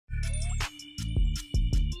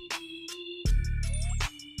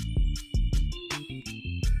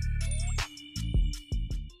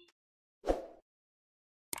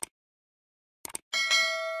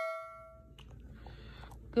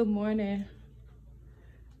Good morning.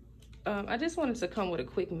 I just wanted to come with a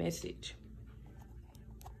quick message.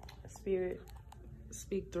 Spirit,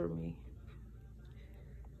 speak through me.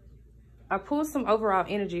 I pulled some overall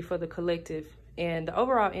energy for the collective, and the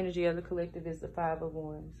overall energy of the collective is the Five of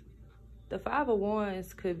Wands. The Five of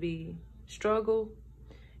Wands could be struggle,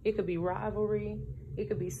 it could be rivalry, it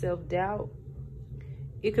could be self-doubt,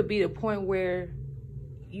 it could be the point where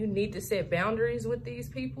you need to set boundaries with these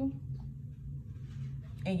people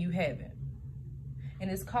and you haven't.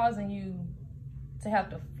 And it's causing you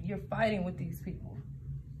to you're fighting with these people.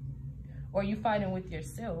 Or you're fighting with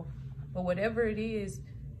yourself. But whatever it is,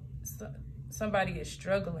 somebody is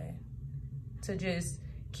struggling to just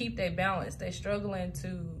keep their balance. They're struggling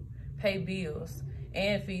to pay bills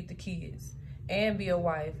and feed the kids and be a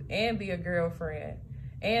wife and be a girlfriend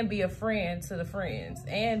and be a friend to the friends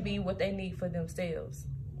and be what they need for themselves.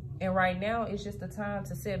 And right now, it's just the time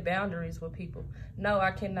to set boundaries with people. No,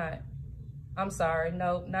 I cannot. I'm sorry.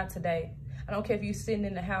 No, not today. I don't care if you're sitting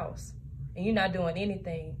in the house and you're not doing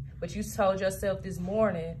anything, but you told yourself this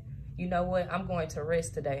morning, you know what, I'm going to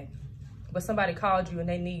rest today. But somebody called you and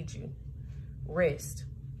they need you. Rest.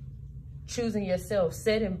 Choosing yourself,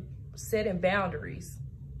 setting boundaries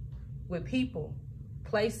with people,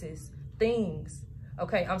 places, things.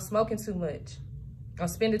 Okay, I'm smoking too much. I'm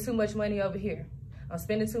spending too much money over here. I'm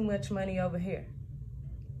spending too much money over here.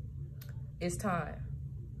 It's time.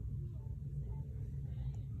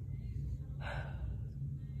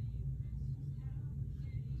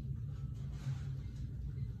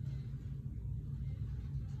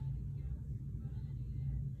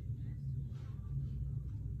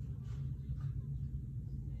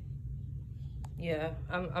 Yeah,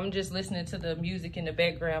 I'm just listening to the music in the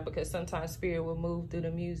background because sometimes spirit will move through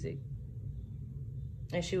the music.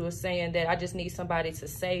 And she was saying that I just need somebody to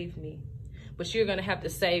save me. But you're going to have to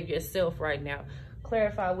save yourself right now.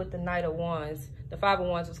 Clarify with the Knight of Wands. The Five of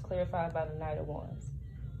Wands was clarified by the Knight of Wands.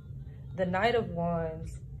 The Knight of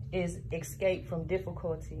Wands is escape from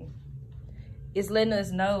difficulty. It's letting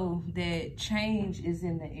us know that change is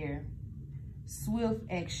in the air. Swift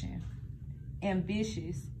action.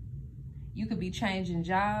 Ambitious. You could be changing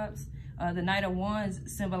jobs. The Knight of Wands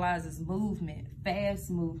symbolizes movement, fast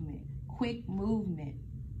movement, quick movement,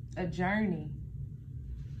 a journey.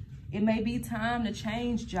 It may be time to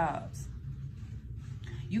change jobs.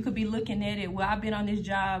 You could be looking at it, well, I've been on this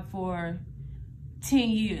job for 10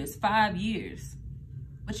 years, 5 years,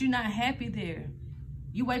 but you're not happy there.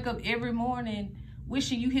 You wake up every morning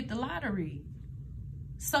wishing you hit the lottery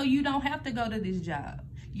so you don't have to go to this job.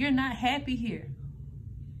 You're not happy here.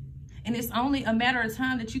 And it's only a matter of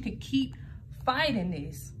time that you can keep fighting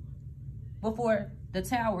this before the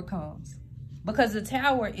tower comes. Because the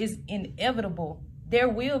tower is inevitable. There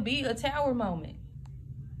will be a tower moment.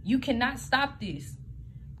 You cannot stop this.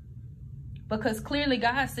 Because clearly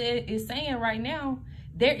God is saying right now,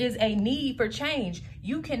 there is a need for change.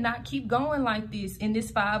 You cannot keep going like this in this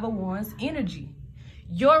Five of Wands energy.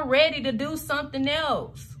 You're ready to do something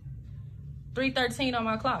else. 3:13 on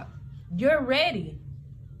my clock. You're ready.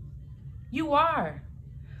 You are.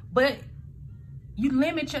 But you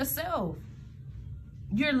limit yourself.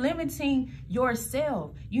 You're limiting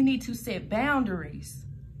yourself. You need to set boundaries.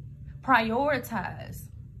 Prioritize.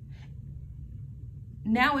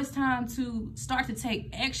 Now it's time to start to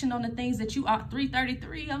take action on the things that you are.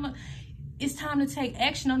 3:33. It's time to take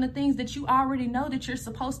action on the things that you already know that you're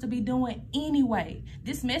supposed to be doing anyway.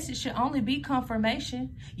 This message should only be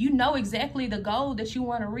confirmation. You know exactly the goal that you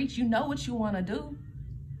want to reach. You know what you want to do.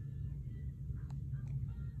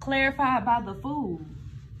 Clarified by the Fool.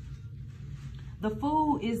 The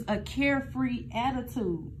Fool is a carefree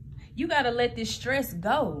attitude. You got to let this stress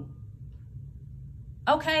go.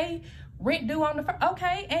 Okay, rent due on the first.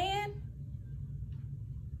 Okay, and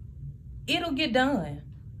it'll get done.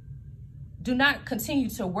 Do not continue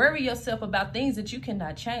to worry yourself about things that you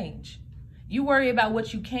cannot change. You worry about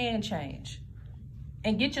what you can change.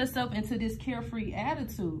 And get yourself into this carefree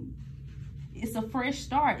attitude. It's a fresh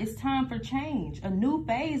start. It's time for change. A new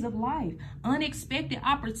phase of life. Unexpected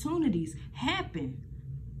opportunities happen.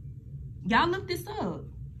 Y'all look this up.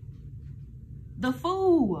 The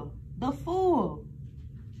Fool. The Fool.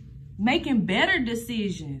 Making better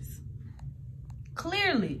decisions.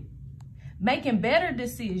 Clearly. Making better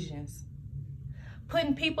decisions.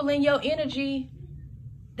 Putting people in your energy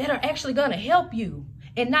that are actually going to help you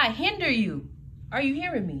and not hinder you. Are you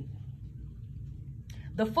hearing me?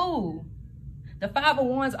 The Fool. The Five of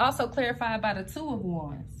Wands also clarified by the Two of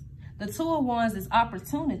Wands. The Two of Wands is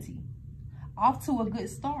opportunity. Off to a good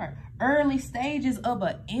start. Early stages of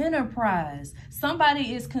an enterprise.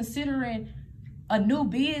 Somebody is considering a new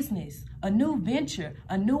business, a new venture,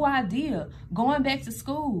 a new idea, going back to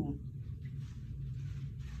school.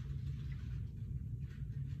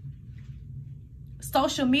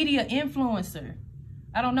 Social media influencer.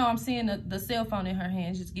 I don't know. I'm seeing the cell phone in her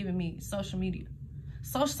hand. Just giving me social media.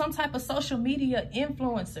 So some type of social media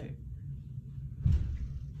influencer.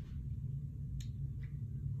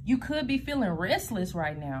 You could be feeling restless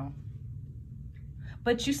right now.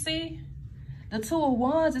 But you see, the Two of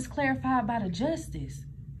Wands is clarified by the Justice.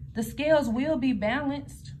 The scales will be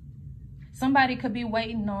balanced. Somebody could be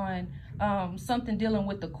waiting on something dealing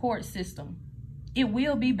with the court system. It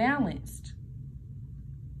will be balanced.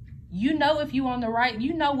 You know if you're on the right,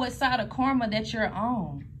 you know what side of karma that you're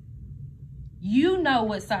on. You know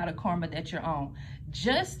what side of karma that you're on.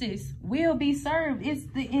 Justice will be served. It's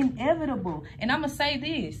the inevitable. And I'm going to say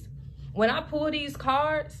this. When I pull these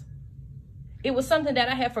cards, it was something that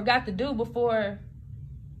I had forgot to do before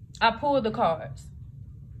I pulled the cards.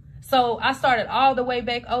 So I started all the way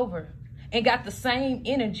back over and got the same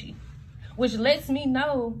energy, which lets me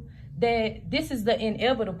know that this is the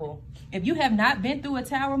inevitable. If you have not been through a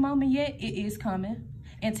tower moment yet, it is coming.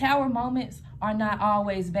 And tower moments are not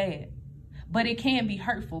always bad, but it can be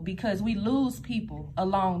hurtful because we lose people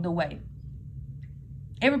along the way.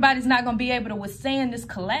 Everybody's not going to be able to withstand this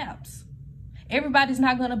collapse. Everybody's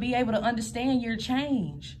not going to be able to understand your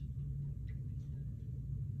change.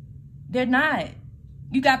 They're not.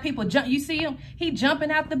 You got people jump. You see him? He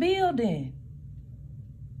jumping out the building.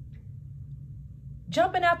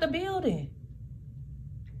 Jumping out the building.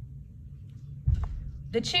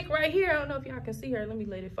 The chick right here, I don't know if y'all can see her. Let me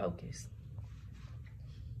let it focus.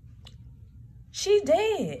 She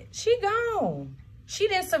dead. She gone. She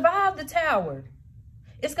didn't survive the tower.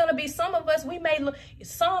 It's going to be some of us,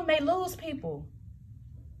 some may lose people.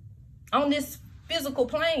 On this physical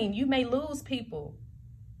plane, you may lose people.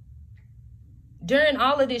 During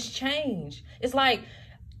all of this change, it's like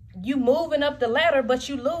you moving up the ladder, but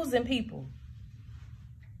you losing people.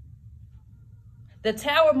 The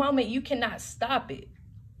tower moment, you cannot stop it.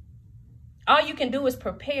 All you can do is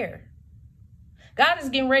prepare. God is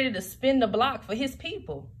getting ready to spin the block for his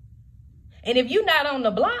people. And if you're not on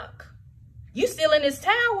the block, you still in this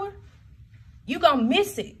tower, you're going to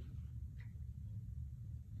miss it.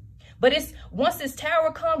 But once this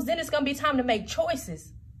tower comes, then it's going to be time to make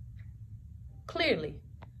choices. Clearly.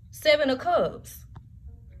 7 of Cups.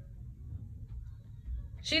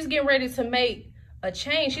 She's getting ready to make a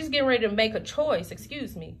change. She's getting ready to make a choice.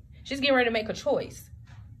 Excuse me. She's getting ready to make a choice.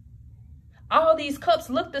 All these cups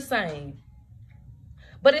look the same.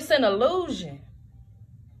 But it's an illusion.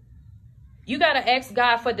 You got to ask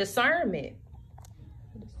God for discernment.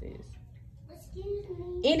 What is this? Excuse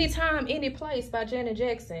me. Anytime, Any Place by Janet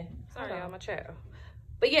Jackson. Sorry, y'all, my child.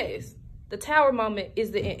 But yes, the tower moment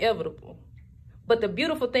is the inevitable. But the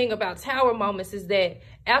beautiful thing about tower moments is that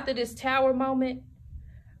after this tower moment,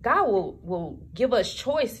 God will give us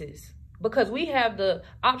choices because we have the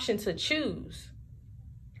option to choose.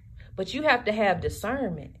 But you have to have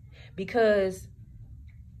discernment because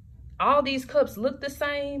all these cups look the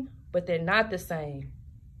same, but they're not the same.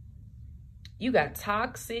 You got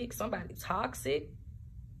toxic, somebody toxic.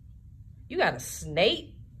 You got a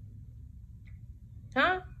snake.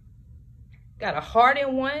 Huh? Got a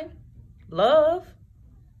hardened one. Love.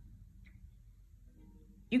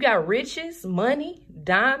 You got riches, money,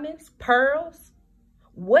 diamonds, pearls.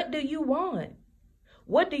 What do you want?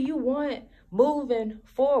 What do you want moving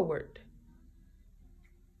forward?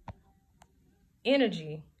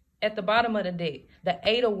 Energy at the bottom of the deck, the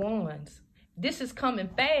 8 of Wands. This is coming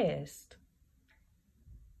fast.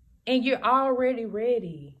 And you're already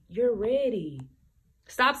ready. You're ready.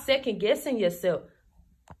 Stop second guessing yourself.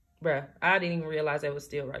 Bruh, I didn't even realize that was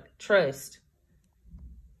still right. Trust.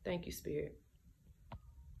 Thank you, Spirit.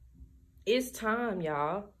 It's time,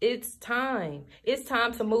 y'all. It's time. It's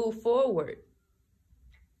time to move forward.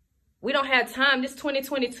 We don't have time. This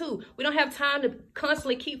 2022. We don't have time to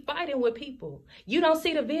constantly keep fighting with people. You don't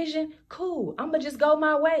see the vision? Cool. I'm going to just go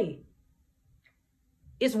my way.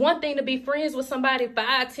 It's one thing to be friends with somebody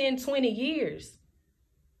 5, 10, 20 years.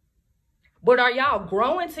 But are y'all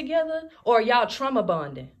growing together or are y'all trauma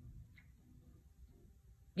bonding?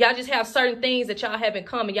 Y'all just have certain things that y'all have in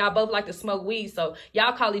common. Y'all both like to smoke weed, so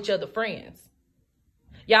y'all call each other friends.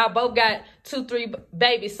 Y'all both got 2, 3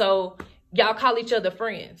 babies, so y'all call each other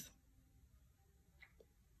friends.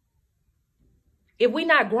 If we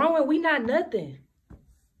not growing, we not nothing.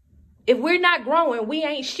 If we're not growing, we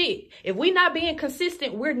ain't shit. If we not being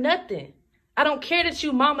consistent, we're nothing. I don't care that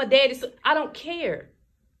you mama, daddy, I don't care.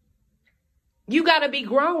 You got to be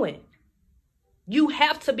growing. You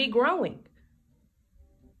have to be growing.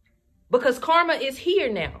 Because karma is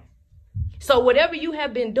here now. So whatever you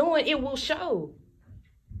have been doing, it will show.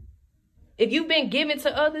 If you've been giving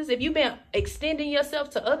to others, if you've been extending yourself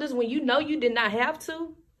to others when you know you did not have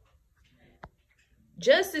to,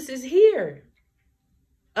 justice is here.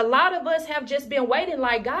 A lot of us have just been waiting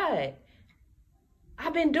like, God,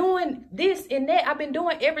 I've been doing this and that. I've been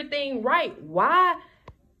doing everything right. Why?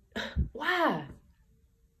 Why?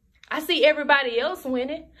 I see everybody else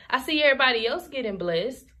winning. I see everybody else getting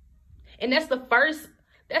blessed. And that's the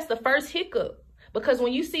first hiccup. Because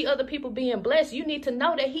when you see other people being blessed, you need to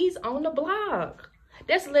know that he's on the block.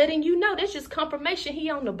 That's letting you know. That's just confirmation he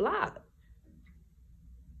on the block.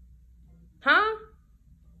 Huh?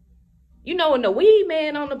 You know when the weed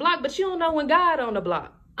man on the block, but you don't know when God on the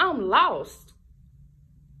block. I'm lost.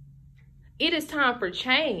 It is time for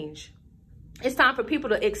change. It's time for people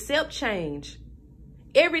to accept change.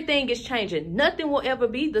 Everything is changing. Nothing will ever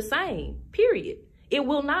be the same, period. It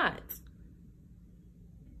will not.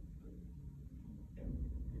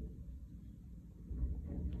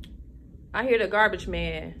 I hear the garbage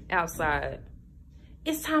man outside.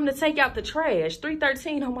 It's time to take out the trash.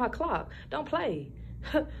 3:13 on my clock. Don't play.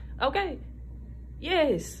 Okay.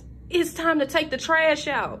 Yes. It's time to take the trash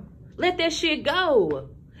out. Let that shit go.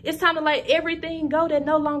 It's time to let everything go that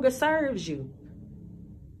no longer serves you.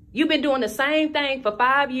 You've been doing the same thing for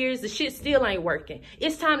 5 years. The shit still ain't working.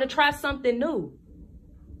 It's time to try something new.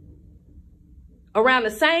 Around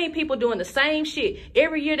the same people doing the same shit.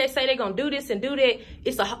 Every year they say they're going to do this and do that.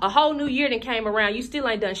 It's a whole new year that came around. You still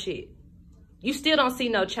ain't done shit. You still don't see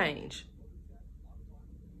no change.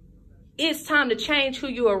 It's time to change who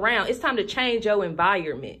you're around. It's time to change your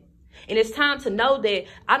environment. And it's time to know that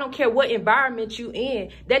I don't care what environment you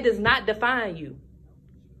in, that does not define you.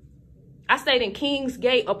 I stayed in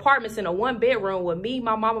Kingsgate Apartments in a 1-bedroom with me,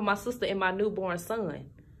 my mama, my sister, and my newborn son.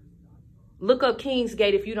 Look up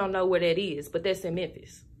Kingsgate if you don't know where that is, but that's in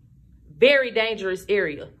Memphis. Very dangerous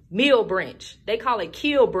area. Mill Branch. They call it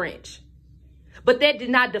Kill Branch. But that did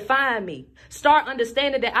not define me. Start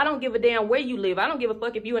understanding that I don't give a damn where you live. I don't give a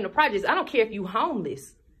fuck if you in the projects. I don't care if you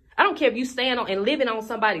homeless. I don't care if you staying on and living on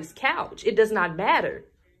somebody's couch. It does not matter.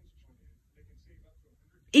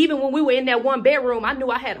 Even when we were in that 1-bedroom, I knew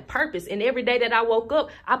I had a purpose. And every day that I woke up,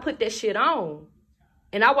 I put that shit on.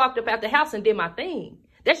 And I walked up out the house and did my thing.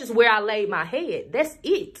 That's just where I laid my head. That's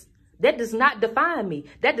it. That does not define me.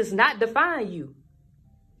 That does not define you.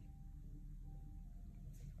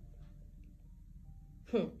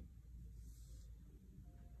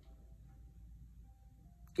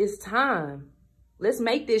 It's time. Let's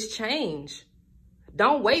make this change.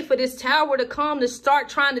 Don't wait for this tower to come to start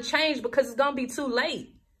trying to change because it's going to be too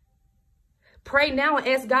late. Pray now and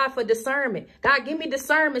ask God for discernment. God, give me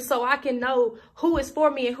discernment so I can know who is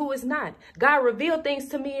for me and who is not. God, reveal things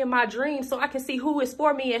to me in my dreams so I can see who is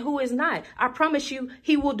for me and who is not. I promise you,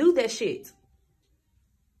 he will do that shit.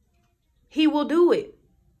 He will do it.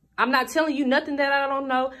 I'm not telling you nothing that I don't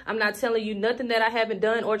know. I'm not telling you nothing that I haven't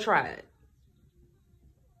done or tried.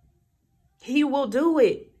 He will do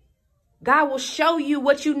it. God will show you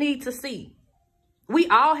what you need to see. We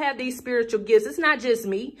all have these spiritual gifts. It's not just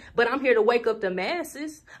me, but I'm here to wake up the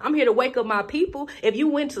masses. I'm here to wake up my people. If you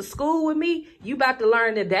went to school with me, you about to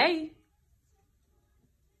learn today.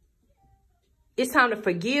 It's time to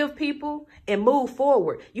forgive people and move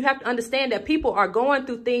forward. You have to understand that people are going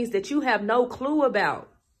through things that you have no clue about.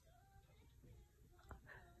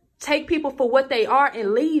 Take people for what they are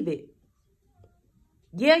and leave it.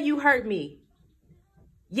 Yeah, you hurt me.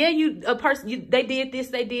 Yeah, they did this,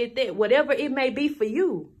 they did that. Whatever it may be for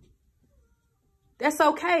you. That's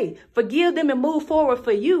okay. Forgive them and move forward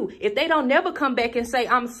for you. If they don't never come back and say,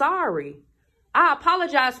 I'm sorry. I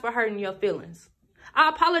apologize for hurting your feelings. I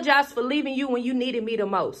apologize for leaving you when you needed me the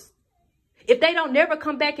most. If they don't never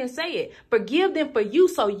come back and say it, forgive them for you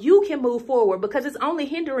so you can move forward because it's only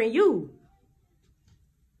hindering you.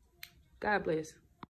 God bless.